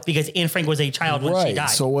child because Anne Frank was a child when she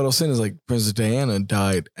died. So what I'm saying is like Princess Diana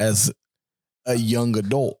died as a young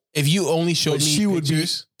adult. If you only showed me she would be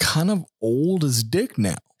kind of old as dick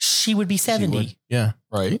now. She would be 70. Yeah.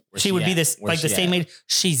 Right? She would be the same age.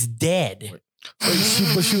 She's dead.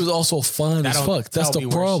 But she was also fine as fuck. That's the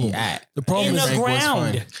problem. The problem is in the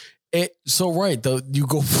ground. You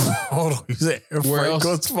go. Hold on. You said Frank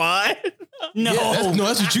was fine. No,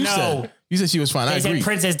 that's what you said. You said she was fine. I agree. Said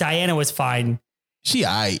Princess Diana was fine. She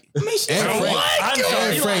aight.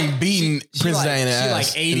 Anne Frank beating Princess Diana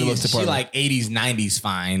ass. She like 80s, 90s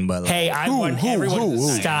fine, but hey, I want everyone to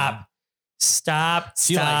stop.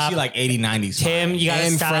 She like 80, 90s. Tim, you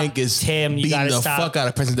gotta stop. Frank is Tim, you beating gotta the stop. fuck out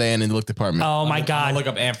of Princess Diana in the look department. Oh my God. Look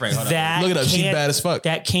up Anne Frank. Look it up. She's bad as fuck.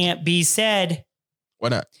 That can't be said. Why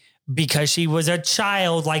not? Because she was a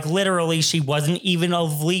child, like literally, she wasn't even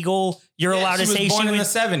of legal. You're allowed to say she was born in the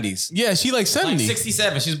 70s. Yeah, she like 70. Like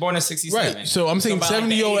 67. She was born in 67. Right. So I'm saying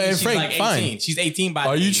 70-year-old Anne Frank, like fine. She's 18 by.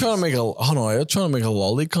 Are you trying to make a? Hold on. Are you trying to make a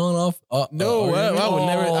lolicon off? No,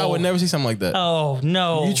 I would never say something like that. Oh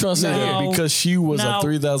no! You trying to say that because she was a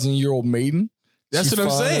 3,000-year-old maiden? That's what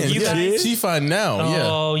I'm saying. She fine now.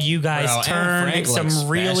 Oh, you guys turned some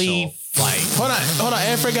really. Hold on.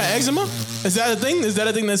 Anne Frank got eczema? Is that a thing? Is that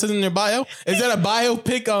a thing that says in their bio? Is that a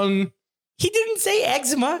biopic on He didn't say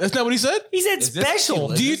eczema. That's not what he said? He said special.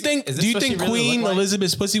 Do you think Queen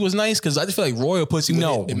Elizabeth's pussy was nice? Because I just feel like royal pussy was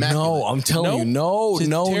immaculate. No, I'm telling you.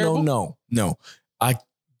 No. I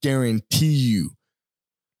guarantee you,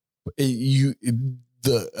 the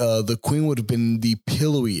queen would have been the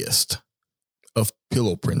pillowiest of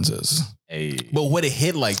pillow princes. Hey. But what it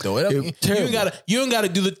hit like though? You don't gotta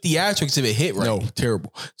do the theatrics if it hit right. No,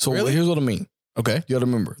 terrible. So really? Here's what I mean. Okay. You gotta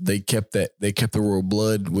remember, they kept the royal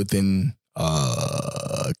blood within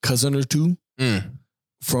cousin or two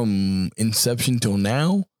from inception till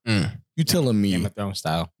now. You telling me Game of Thrones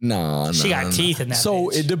style? Nah. She got teeth in that. So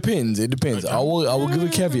bitch. It depends. I will give a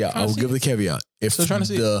caveat.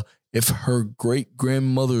 If her great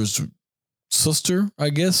grandmother's sister,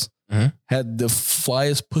 I guess, had the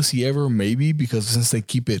flyest pussy ever, maybe, because since they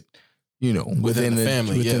keep it, within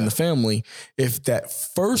the family, if that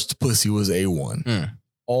first pussy was A1,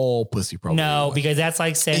 all pussy probably no, A1. Because that's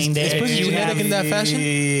like saying that pussy genetic in that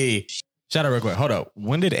fashion. Shut up real quick. Hold up.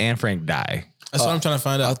 When did Anne Frank die? That's what I'm trying to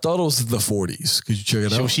find out. I thought it was the 40s. Could you check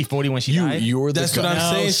it out? Was she 40 when she died? That's what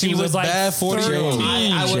I'm saying. She was like bad 40 year old.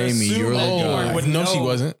 Jamie, you're the guy. No, she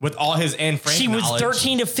wasn't. With all his Anne Frank She was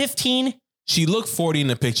 13 to 15. She looked 40 in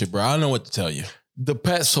the picture, bro. I don't know what to tell you.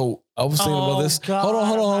 So I was thinking about this. God, hold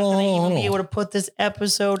on. Be able to put this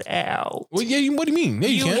episode out. Well, yeah, what do you mean? Yeah,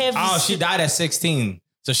 you can. She died at 16,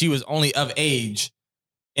 so she was only of age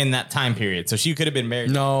in that time period. So she could have been married.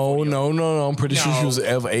 No. I'm pretty sure she was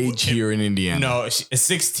of age here in Indiana. No,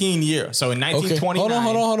 16 years. So in 1929. Okay.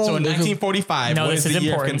 Hold on. So in 1945. No, this is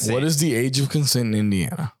important. What is the age of consent in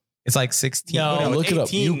Indiana? It's like 16. No, look 18. It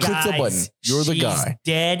up. You click the button. You're the guy.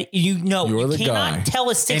 Dead. You cannot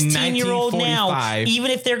tell a 16-year-old now,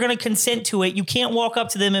 even if they're going to consent to it, you can't walk up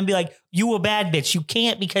to them and be like, "You a bad bitch." You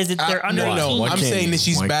can't because they're under 18. No, I'm saying that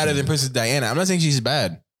she's badder than Princess Diana. I'm not saying she's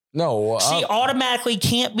bad. No, she automatically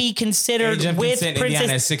can't be considered with Princess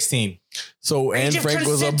Indiana at 16. So Anne Frank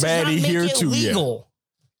was a baddie here too. Yeah.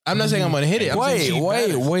 I'm not saying I'm gonna hit it. Wait. You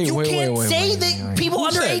can't say that people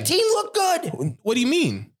under 18 look good. What do you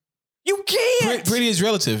mean? You can't. Pretty is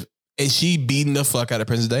relative. And she beating the fuck out of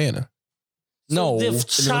Princess Diana. No. The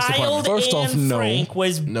child Anne Frank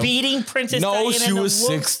was beating Princess Diana. No, she was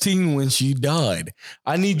 16 when she died.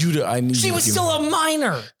 She was still a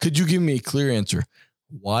minor. Could you give me a clear answer?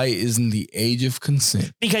 Why isn't the age of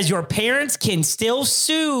consent? Because your parents can still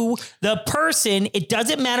sue the person. It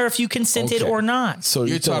doesn't matter if you consented or not. So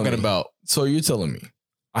you're telling me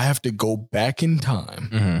I have to go back in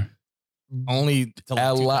time. Only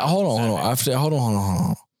hold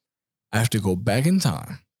on. I have to go back in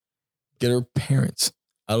time, get her parents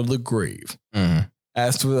out of the grave,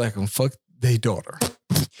 ask whether I can fuck their daughter.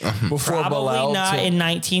 Before probably not in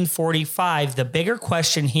 1945. The bigger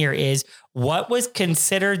question here is, what was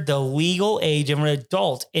considered the legal age of an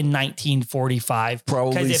adult in 1945?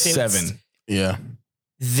 Probably 7. Yeah.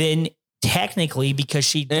 Then technically, because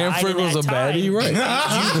she died Anne Frank was a baddie, right?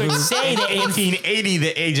 You could say that in 1880, the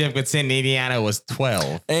age of consent in Indiana was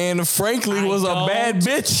 12. And frankly, was a bad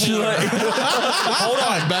bitch. Hold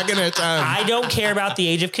on, back in that time. I don't care about the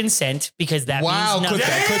age of consent because that means nothing. Clip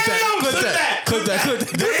that. Clip that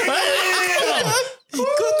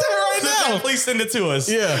right now. Please send it to us.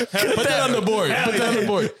 Yeah. Put that on the board.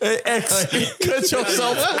 X, cut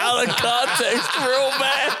yourself out of context real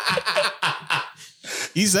bad.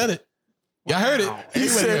 He said it. Y'all heard it. He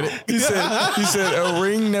said a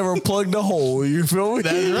ring never plugged a hole. You feel me?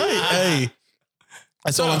 That's right. Hey.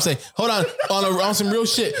 That's all I'm saying. Hold on. On some real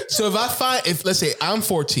shit. So let's say I'm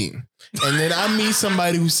 14 and then I meet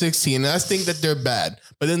somebody who's 16 and I think that they're bad,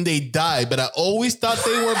 but then they die, but I always thought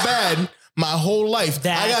they were bad my whole life.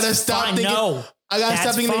 I gotta stop thinking. No, I gotta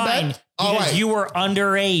stop thinking they bad. All right. You were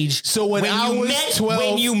underage. So when I was 12,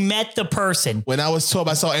 when you met the person, when I was 12,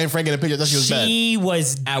 I saw Anne Frank in a picture. I thought she was bad. She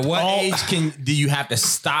was. At what age do you have to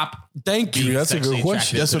stop? Thank you. That's a good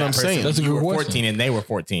question. That's what I'm saying. That's a good question. 14 and they were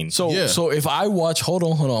 14. So if I watch, hold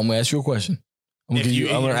on. I'm gonna ask you a question. I'm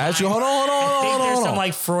gonna ask you. Hold on. I think there's some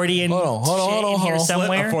like Freudian. Hold on. Here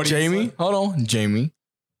somewhere. Jamie, hold on. Jamie,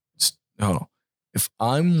 hold on. If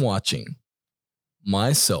I'm watching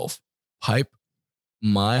myself pipe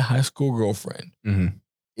my high school girlfriend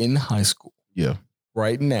in high school,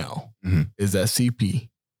 right now, is that CP?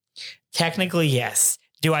 Technically, yes.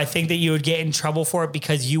 Do I think that you would get in trouble for it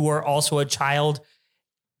because you were also a child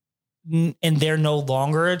and they're no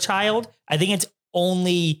longer a child? I think it's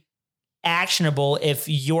only actionable if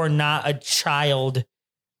you're not a child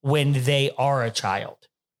when they are a child.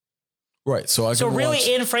 Right. So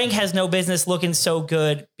really, Anne Frank has no business looking so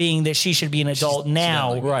good, being that she should be an adult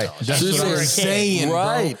now. Right. That's what I'm saying,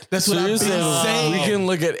 right. Bro. That's what I'm saying. We can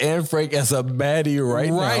look at Anne Frank as a baddie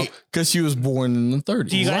right now because she was born in the 30s.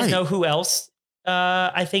 Do you guys know who else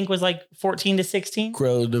I think was like 14 to 16?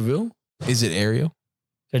 Cruella de Vil? Is it Ariel?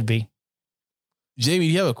 Could be. Jamie,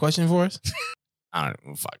 do you have a question for us? I don't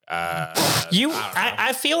know. Fuck.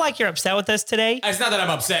 I feel like you're upset with us today. It's not that I'm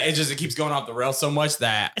upset. It's just it keeps going off the rails so much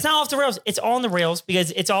that it's not off the rails. It's on the rails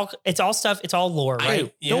because it's all stuff. It's all lore,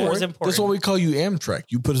 right? Lore is important. That's why we call you Amtrak.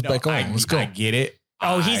 You put us back on. Let's go. I get it.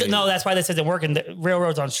 Oh, that's why this isn't working. The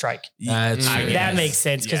railroad's on strike. That makes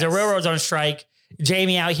sense because the railroad's on strike.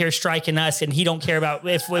 Jamie out here striking us, and he don't care about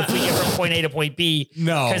if we get from point A to point B.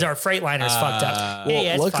 No, because our freight liner's fucked up.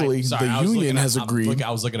 Luckily, the union has agreed.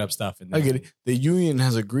 I was looking up stuff. I get it. The union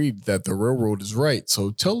has agreed that the railroad is right.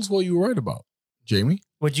 So tell us what you were right about, Jamie.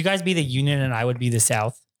 Would you guys be the union and I would be the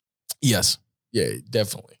South? Yes. Yeah,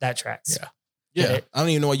 definitely. That tracks. Yeah. I don't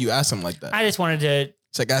even know why you asked him like that. I just wanted to.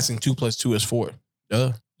 It's like asking 2 + 2 is 4.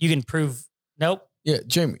 Duh. You can prove. Nope. Yeah,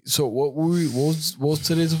 Jamie. So what was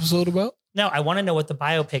today's episode about? No, I want to know what the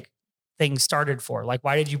biopic thing started for. Like,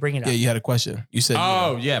 why did you bring it up? Yeah, you had a question. You said, my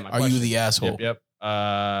are question. you the asshole? Yep.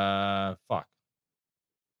 Fuck.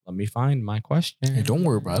 Let me find my question. Hey, don't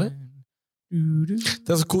worry about it.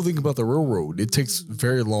 That's a cool thing about the railroad. It takes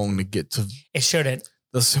very long to get to. It shouldn't.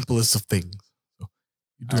 The simplest of things. So,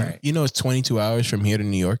 You know, it's 22 hours from here to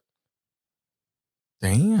New York.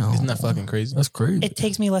 Damn. Isn't that fucking crazy? That's crazy. It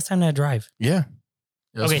takes me less time to drive. Yeah.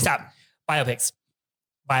 Okay, stop. Biopics.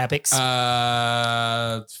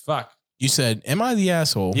 Fuck. You said, am I the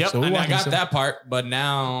asshole? Yep, so I got that part, but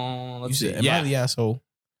now let's see. Am I the asshole?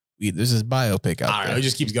 This is biopic out there. It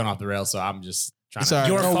just keeps going off the rails, so I'm just trying to...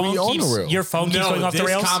 Your phone keeps going off the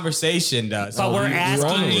rails? This conversation does. But we're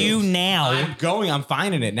asking you now. I'm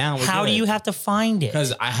finding it now. How do you have to find it?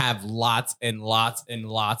 Because I have lots and lots and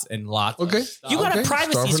lots and lots. Okay. You got a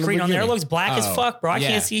privacy screen on there. It looks black as fuck, bro. I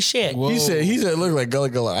can't see shit. Whoa. He said it looked like Gullah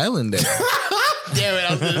Gullah Island there. Damn it,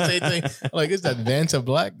 I was doing the same thing. Like, it's Advance of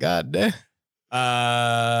Black. God damn.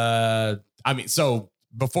 I mean, so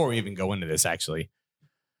before we even go into this, actually,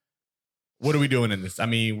 what are we doing in this? I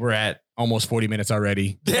mean, we're at almost 40 minutes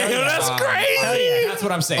already. Damn, that's crazy. That's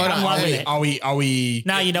what I'm saying. I'm loving it. Are we?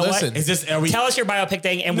 Now, you know what? Is this? Tell us your biopic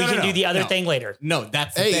thing, and we can do the other thing later. No,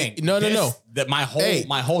 that's the thing. No. That my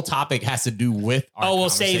whole topic has to do with. We'll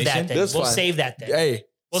save that then. We'll save that then. Hey.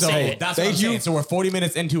 We'll save it. That's what I'm saying. So we're 40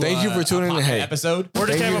 minutes into Thank you for tuning in. Episode. We're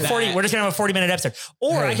just gonna have a 40-minute episode.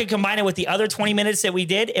 Or I could combine it with the other 20 minutes that we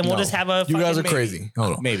did, and we'll just have a. You guys are crazy.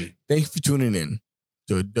 Hold on. Maybe. Thank you for tuning in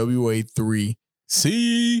to WA3C.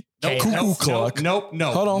 Cuckoo clock. Nope.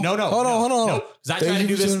 Hold on. No. Because I tried to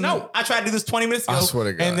do this. I tried to do this 20 minutes ago. I swear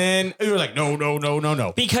to God. And then you were like,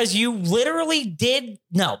 no. Because you literally did.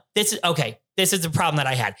 No, this is okay. This is the problem that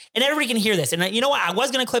I had. And everybody can hear this. And you know what? I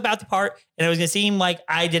was going to clip out the part and it was going to seem like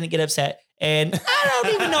I didn't get upset. And I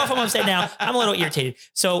don't even know if I'm upset now. I'm a little irritated.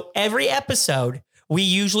 So every episode, we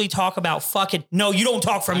usually talk about fucking... No, you don't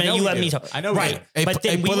talk for a minute. You let me talk. I know. Right. Hey, but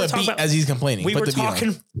then we were talking about... As he's complaining. We were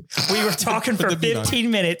talking for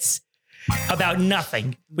 15 minutes about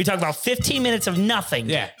nothing. We talk about 15 minutes of nothing.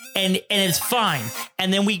 Yeah. And it's fine.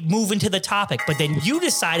 And then we move into the topic. But then you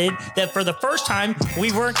decided that for the first time,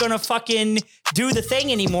 we weren't going to fucking do the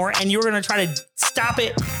thing anymore. And you were going to try to stop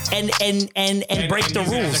it and break the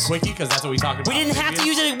rules. As a quickie, because that's what we talked about. We didn't have to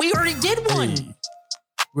use it. We already did one.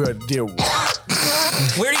 We already did one.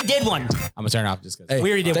 We already did one. I'm going to turn it off just because.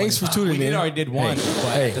 We already did thanks one. for tuning in. We already did one. We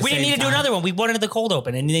didn't need to do another one. We wanted the cold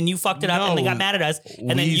open, and then you fucked it up, and they got mad at us.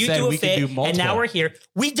 And then you do a fit, and now we're here.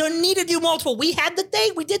 We don't need to do multiple. We had the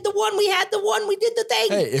thing. We did the one. We had the one. We did the thing.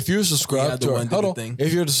 Hey, if you're subscribed to our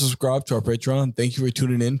if you're to subscribe to our Patreon, thank you for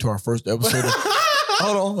tuning in to our first episode.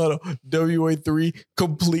 Hold on. WA3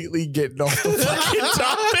 completely getting off the fucking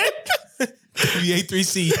topic.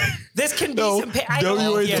 WA3C. This can be some.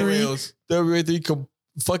 WA3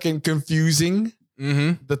 fucking confusing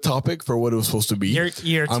the topic for what it was supposed to be.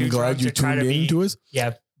 I'm glad you tuned into us.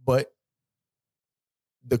 Yeah. But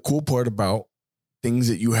the cool part about things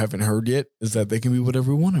that you haven't heard yet is that they can be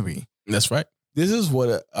whatever we want to be. That's right. This is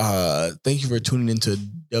what, thank you for tuning into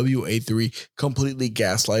WA3, completely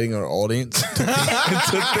gaslighting our audience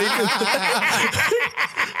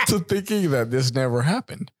to thinking that this never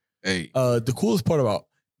happened. Hey, the coolest part about,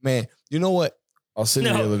 man, you know what? I was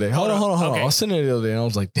sitting there the other day. Hold on. I was sitting there the other day and I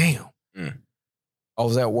was like, damn. I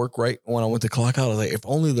was at work right when I went to clock out. I was like, if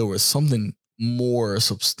only there was something more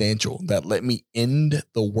substantial that let me end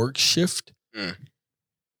the work shift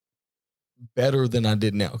better than I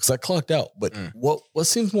did now. Because I clocked out. But what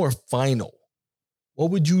seems more final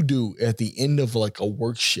what would you do at the end of like a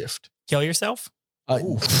work shift? Kill yourself?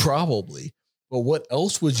 Probably. But what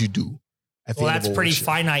else would you do? Well, that's pretty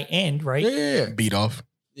finite end, right? Yeah. Beat off.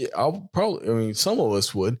 Yeah, I mean, some of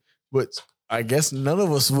us would, but I guess none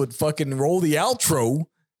of us would fucking roll the outro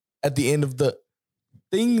at the end of the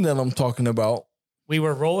thing that I'm talking about. We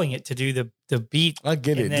were rolling it to do the beat. I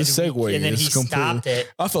get it. This segue and then he stopped it.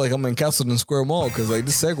 I feel like I'm in Castleton Square Mall because like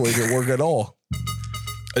this segue didn't work at all.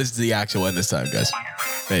 This is the actual end this time, guys.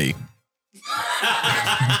 Hey.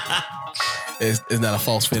 It's not a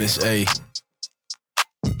false finish. Hey.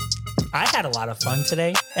 I had a lot of fun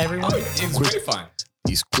today, everyone. It's great fun.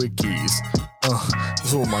 These quickies. This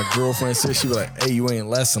is what my girlfriend said. She was like, hey, you ain't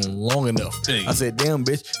lasting long enough. Hey. I said, damn,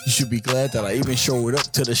 bitch, you should be glad that I even showed up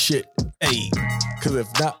to the shit. Hey. Because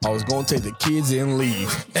if not, I was going to take the kids and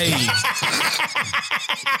leave. Hey.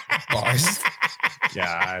 Bars.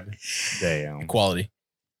 God damn. Quality.